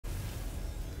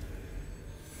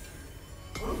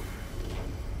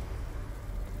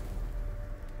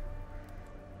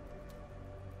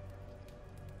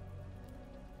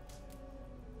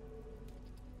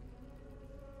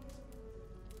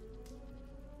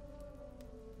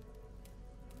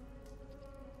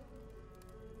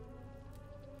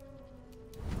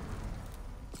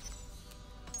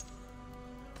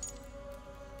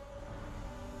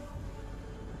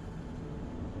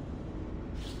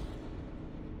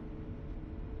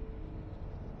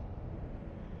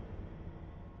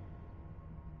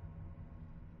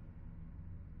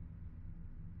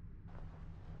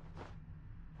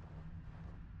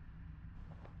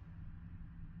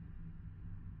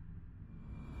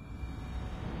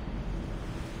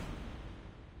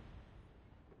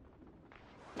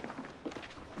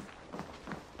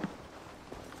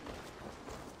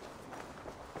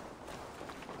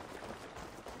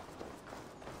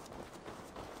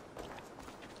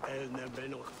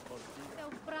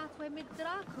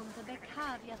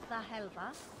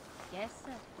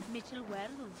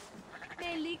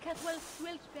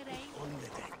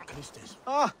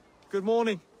Ah, good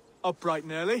morning. Up bright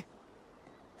and early.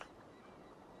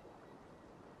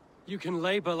 You can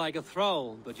labor like a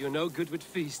thrall, but you're no good with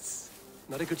feasts.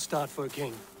 Not a good start for a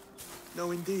king.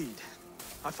 No, indeed.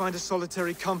 I find a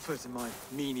solitary comfort in my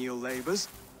menial labors.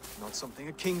 Not something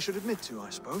a king should admit to, I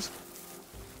suppose.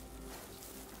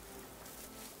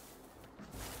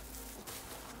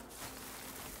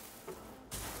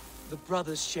 The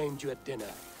brothers shamed you at dinner.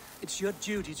 It's your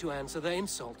duty to answer their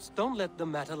insults. Don't let the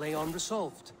matter lay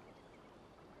unresolved.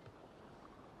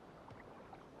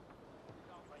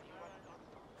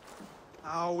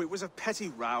 Oh, it was a petty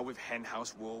row with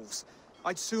henhouse wolves.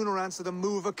 I'd sooner answer the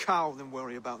moo of a cow than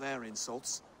worry about their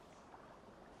insults.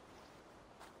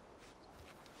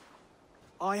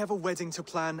 I have a wedding to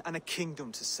plan and a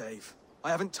kingdom to save. I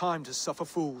haven't time to suffer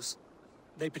fools.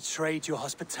 They betrayed your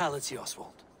hospitality,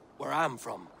 Oswald. Where I'm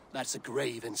from, that's a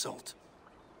grave insult.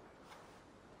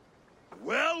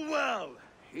 Well, well!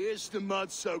 Here's the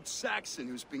mud-soaked Saxon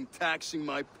who's been taxing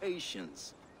my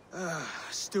patience.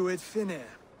 Steward Finnr.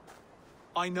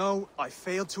 I know I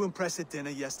failed to impress at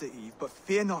dinner yestereve, but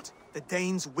fear not, the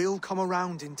Danes will come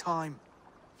around in time.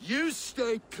 You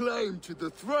stake claim to the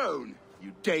throne,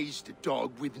 you dazed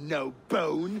dog with no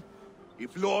bone.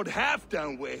 If Lord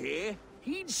Halfdan were here,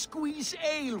 he'd squeeze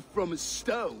ale from a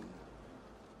stone.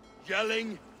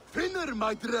 Yelling, Finnr,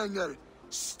 my drenger,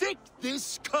 stick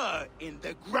this cur in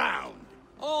the ground.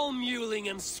 All mewling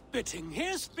and spitting,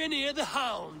 here's Finnr the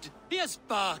hound. He has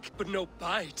bark, but no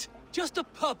bite. Just a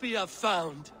puppy I've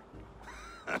found.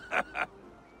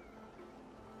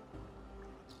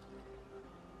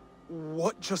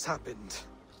 What just happened?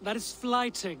 That is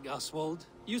flyting, Oswald.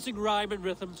 Using rhyme and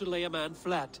rhythm to lay a man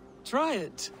flat. Try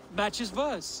it. Match his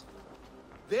verse.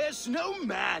 There's no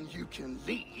man you can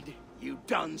lead, you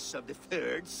dunce of the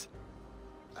thirds.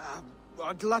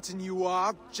 A glutton you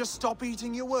are. Just stop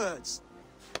eating your words.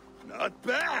 Not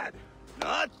bad.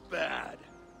 Not bad.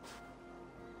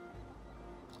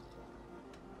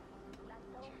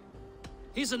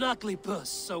 He's an ugly puss,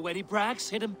 so when he brags,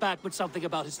 hit him back with something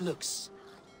about his looks.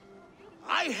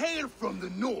 I hail from the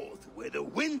north, where the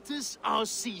winters are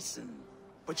season.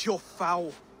 But you're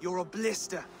foul. You're a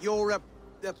blister. You're a...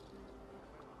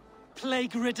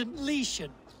 Plague-ridden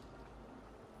lesion.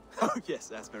 Oh, yes,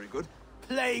 that's very good.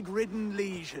 Plague-ridden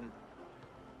lesion.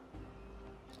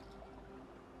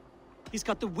 He's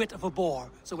got the wit of a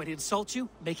boar, so when he insults you,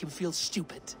 make him feel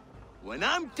stupid. When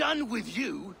I'm done with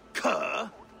you, cur,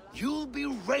 you'll be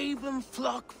raven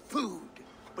flock food.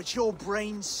 But your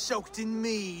brain's soaked in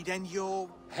mead and your...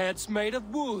 Head's made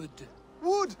of wood.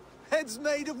 Wood! Head's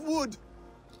made of wood!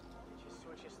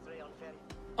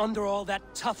 Under all that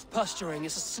tough posturing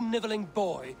is a sniveling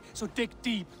boy, so dig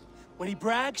deep. When he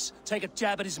brags, take a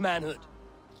jab at his manhood.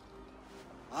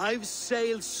 I've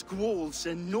sailed squalls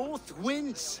and north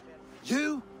winds.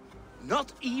 You,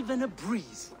 not even a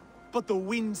breeze. But the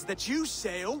winds that you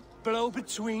sail... Blow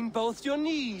between both your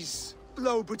knees.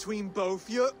 Blow between both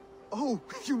your... Oh,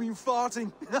 you mean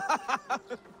farting?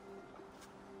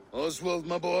 Oswald,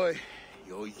 my boy,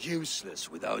 you're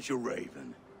useless without your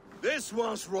raven. This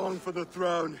one's wrong for the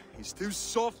throne. He's too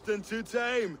soft and too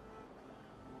tame.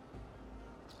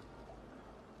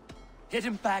 Hit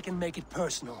him back and make it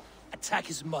personal. Attack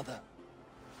his mother.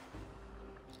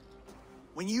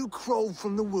 When you crawled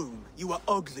from the womb, you were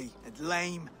ugly and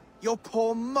lame. Your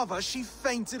poor mother, she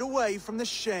fainted away from the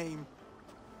shame.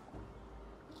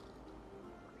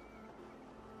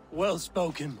 Well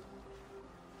spoken.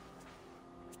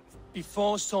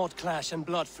 Before sword clash and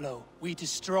blood flow, we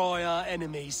destroy our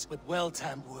enemies with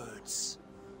well-timed words.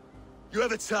 You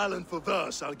have a talent for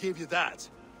verse, I'll give you that.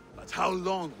 But how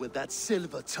long will that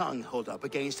silver tongue hold up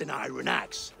against an iron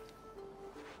axe?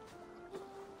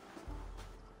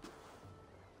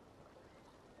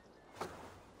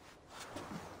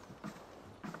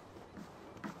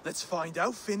 Let's find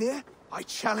out, Finnr. I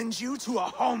challenge you to a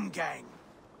holmgang.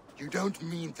 You don't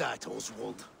mean that,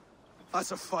 Oswald.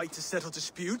 That's a fight to settle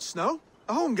disputes, no?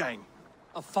 A holmgang.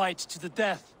 A fight to the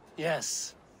death,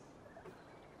 yes.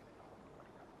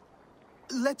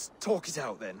 Let's talk it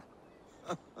out, then.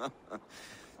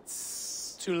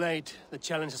 Too late. The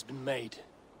challenge has been made.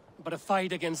 But a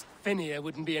fight against Finnr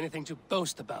wouldn't be anything to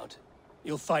boast about.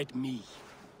 You'll fight me.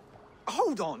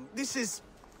 Hold on, this is...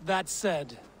 That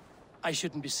said, I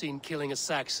shouldn't be seen killing a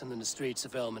Saxon in the streets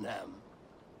of Elmenham.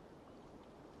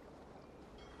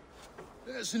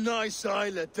 There's a nice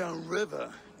islet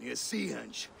downriver, near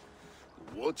Seahenge.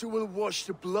 The water will wash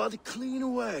the blood clean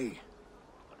away.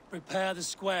 Prepare the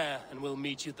square, and we'll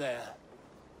meet you there.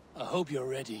 I hope you're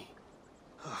ready.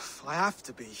 I have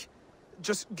to be.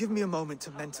 Just give me a moment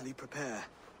to mentally prepare.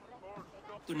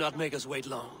 Do not make us wait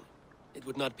long. It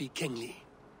would not be kingly.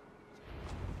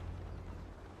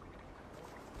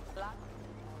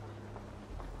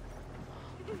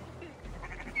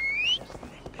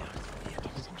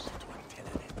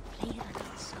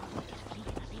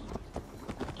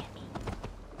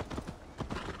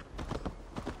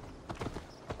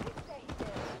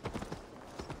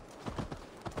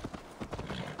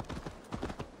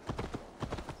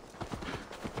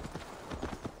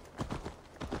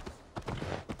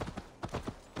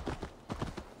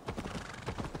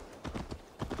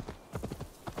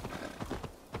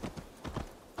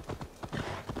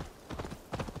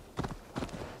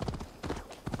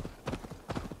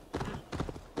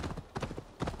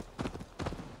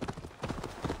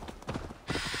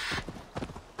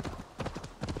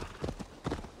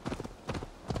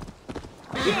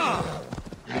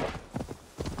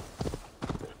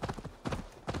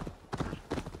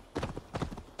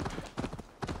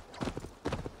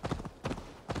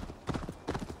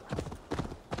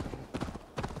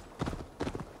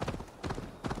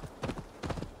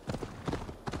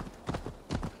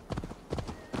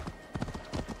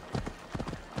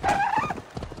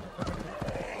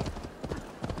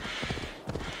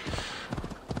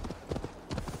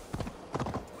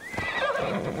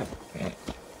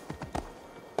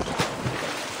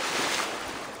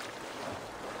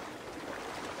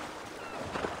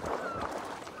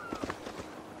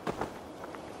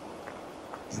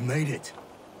 You made it.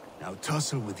 Now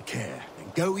tussle with care,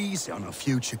 and go easy on our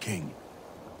future king.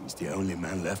 He's the only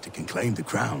man left who can claim the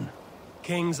crown.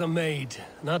 Kings are made,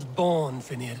 not born,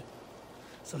 Finnr.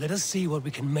 So let us see what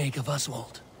we can make of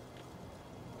Oswald.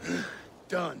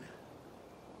 Done.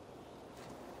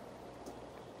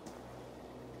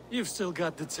 You've still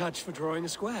got the touch for drawing a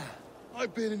square.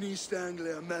 I've been in East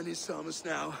Anglia many summers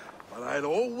now, but I'll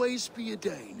always be a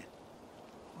Dane.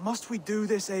 Must we do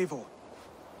this, Eivor?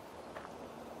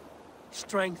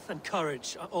 Strength and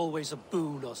courage are always a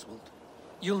boon, Oswald.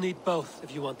 You'll need both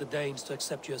if you want the Danes to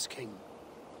accept you as king.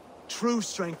 True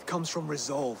strength comes from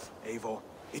resolve, Eivor.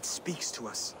 It speaks to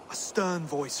us, a stern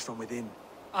voice from within.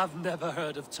 I've never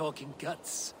heard of talking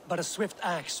guts, but a swift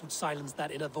axe would silence that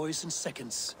inner voice in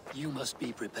seconds. You must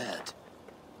be prepared.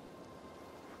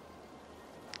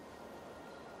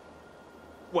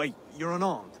 Wait, you're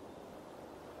unarmed?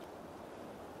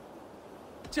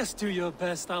 Just do your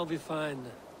best, I'll be fine.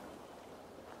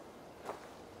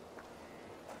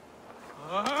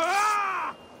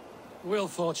 We'll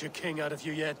forge your king out of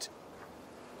you yet.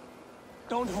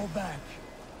 Don't hold back.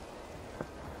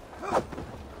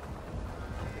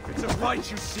 It's a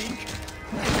fight you seek.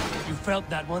 You felt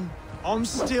that one? I'm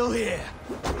still here.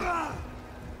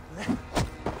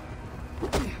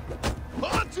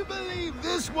 Hard to believe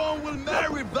this one will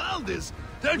marry Valdis,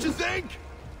 don't you think?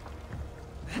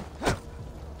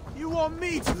 You want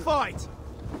me to fight?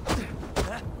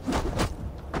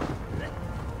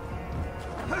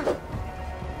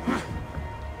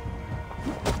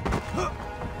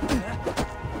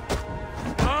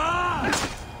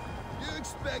 You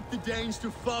expect the Danes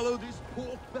to follow this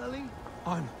pork belly?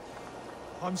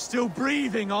 I'm still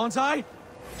breathing, aren't I?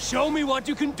 Show me what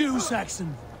you can do,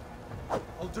 Saxon.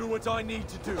 I'll do what I need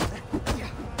to do.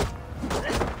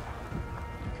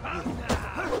 Come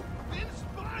now!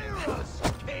 Inspire us,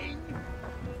 King!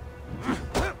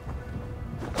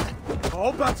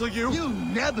 I'll battle you. You'll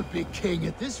never be king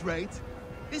at this rate.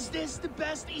 Is this the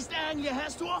best East Anglia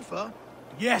has to offer?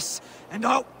 Yes, and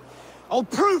I'll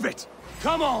prove it.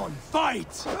 Come on,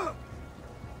 fight!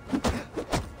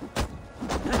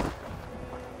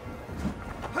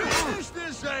 Finish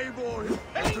this, Eivor!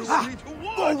 Haste me to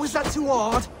watch! Oh, was that too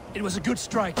hard? It was a good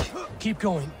strike. Keep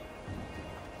going.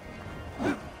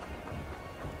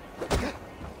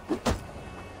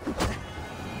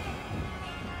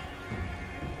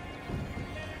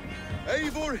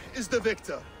 Eivor is the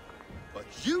victor. But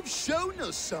you've shown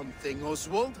us something,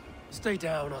 Oswald. Stay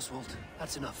down, Oswald.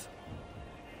 That's enough.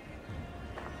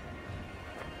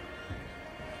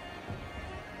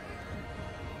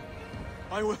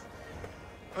 I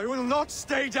will not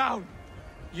stay down!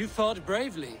 You fought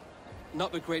bravely.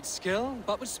 Not with great skill,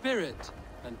 but with spirit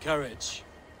and courage.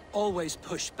 Always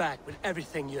push back with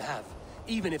everything you have.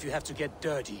 Even if you have to get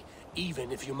dirty.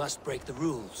 Even if you must break the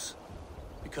rules.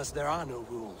 Because there are no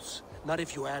rules. Not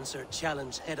if you answer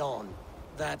challenge head-on.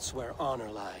 That's where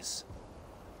honor lies.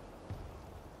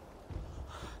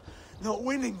 Not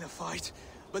winning the fight,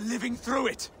 but living through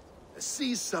it. A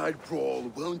seaside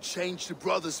brawl won't change the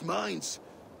brothers' minds.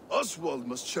 Oswald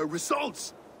must show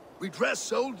results.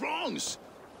 Redress old wrongs.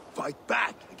 Fight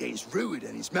back against Rued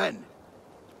and his men.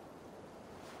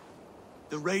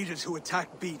 The raiders who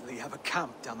attacked Beatley have a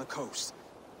camp down the coast.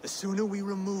 The sooner we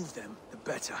remove them, the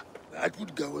better. That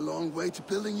would go a long way to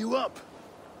building you up.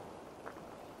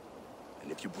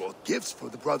 And if you brought gifts for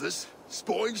the brothers,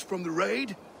 spoils from the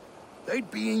raid,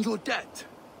 they'd be in your debt.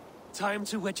 Time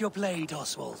to wet your blade,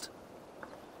 Oswald.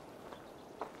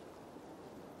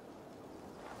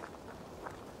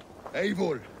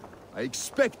 Eivor, I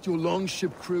expect your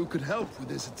longship crew could help with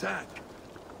this attack.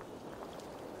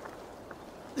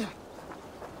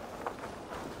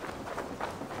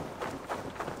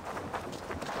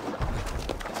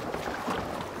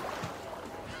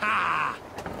 Ha!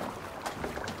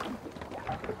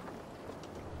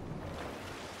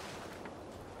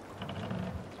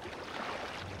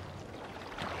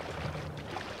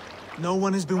 No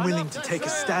one has been willing to take a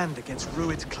stand against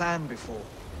Rued's clan before.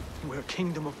 We're a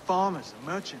kingdom of farmers and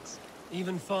merchants.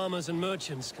 Even farmers and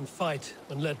merchants can fight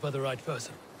when led by the right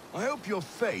person. I hope your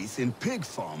faith in pig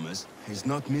farmers is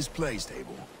not misplaced,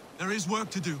 Eivor. There is work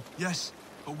to do, yes,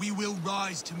 but we will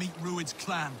rise to meet Rued's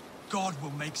clan. God will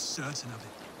make certain of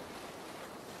it.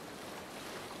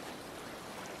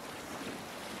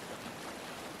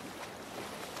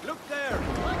 Look there!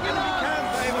 Enemy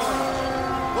camp, Eivor!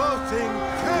 Voting,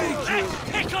 take you!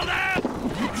 Pickle them!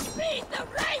 Beat the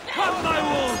raven! Cut my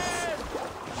wolves!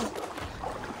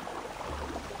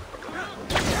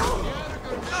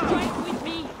 Strike with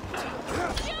me!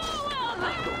 You will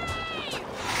believe!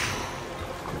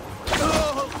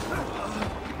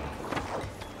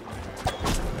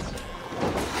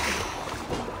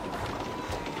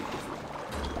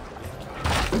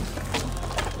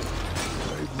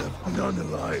 I've left none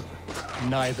alive.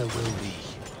 Neither will we.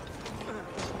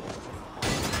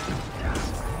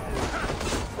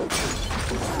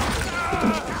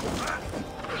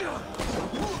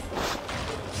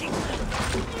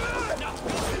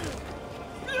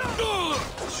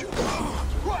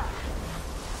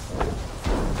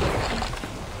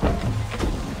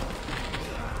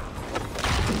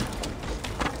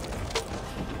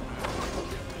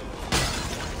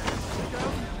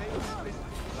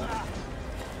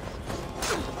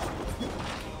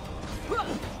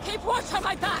 Keep watch on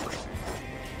my back!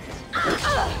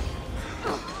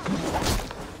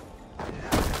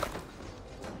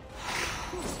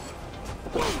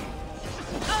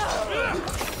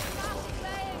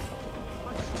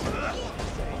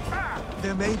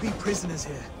 There may be prisoners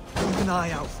here. Keep an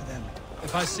eye out for them.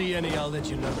 If I see any, I'll let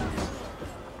you know.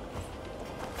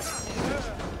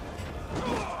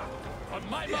 On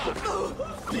my mark!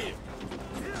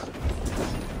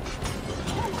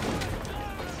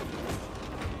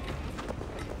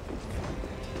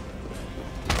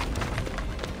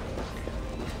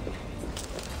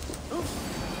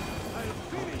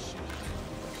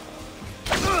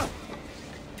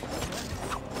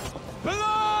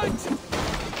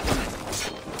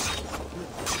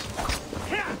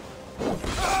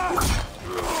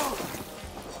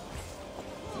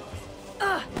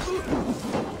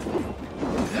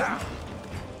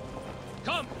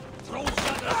 Come! Throw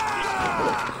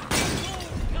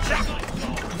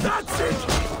That's it!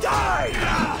 Die!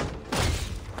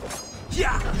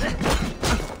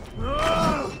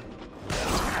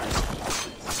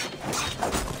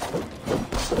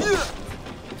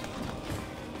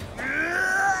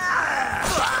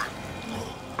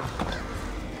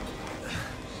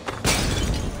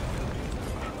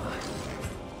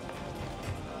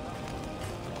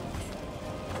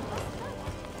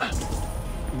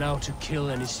 Now to kill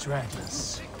any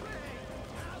stragglers.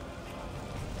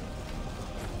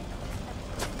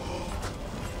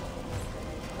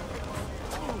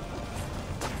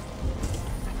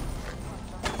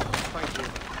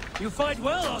 You fight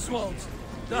well, Oswald.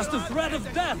 Does the threat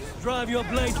of death drive your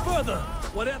blade further?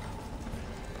 Whatever.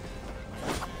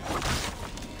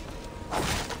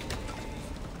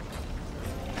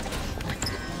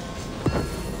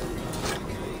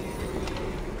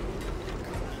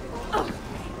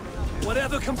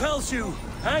 Whatever compels you,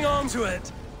 hang on to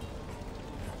it.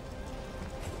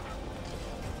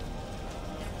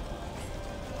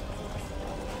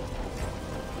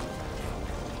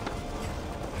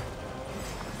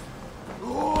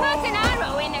 Put an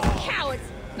arrow in a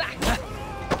coward's back.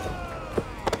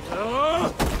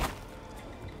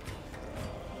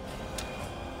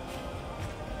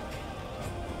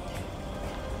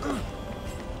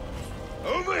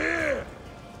 Over here!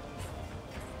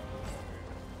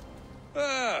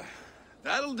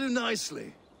 That'll do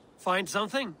nicely. Find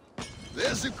something?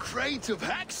 There's a crate of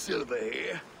hack silver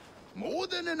here. More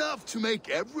than enough to make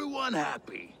everyone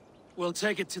happy. We'll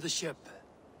take it to the ship.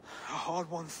 A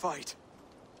hard-won fight.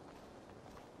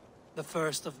 The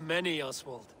first of many,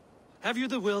 Oswald. Have you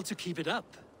the will to keep it up?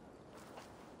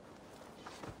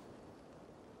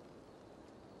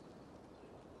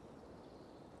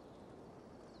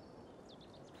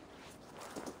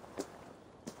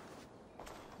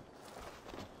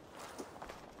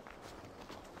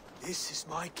 This is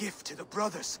my gift to the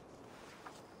brothers.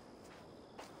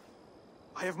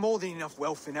 I have more than enough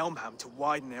wealth in Elmenham to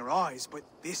widen their eyes, but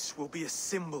this will be a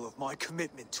symbol of my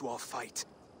commitment to our fight.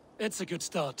 It's a good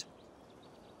start.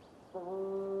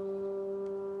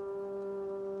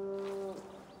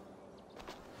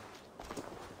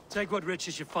 Take what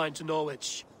riches you find to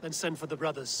Norwich, then send for the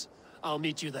brothers. I'll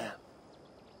meet you there.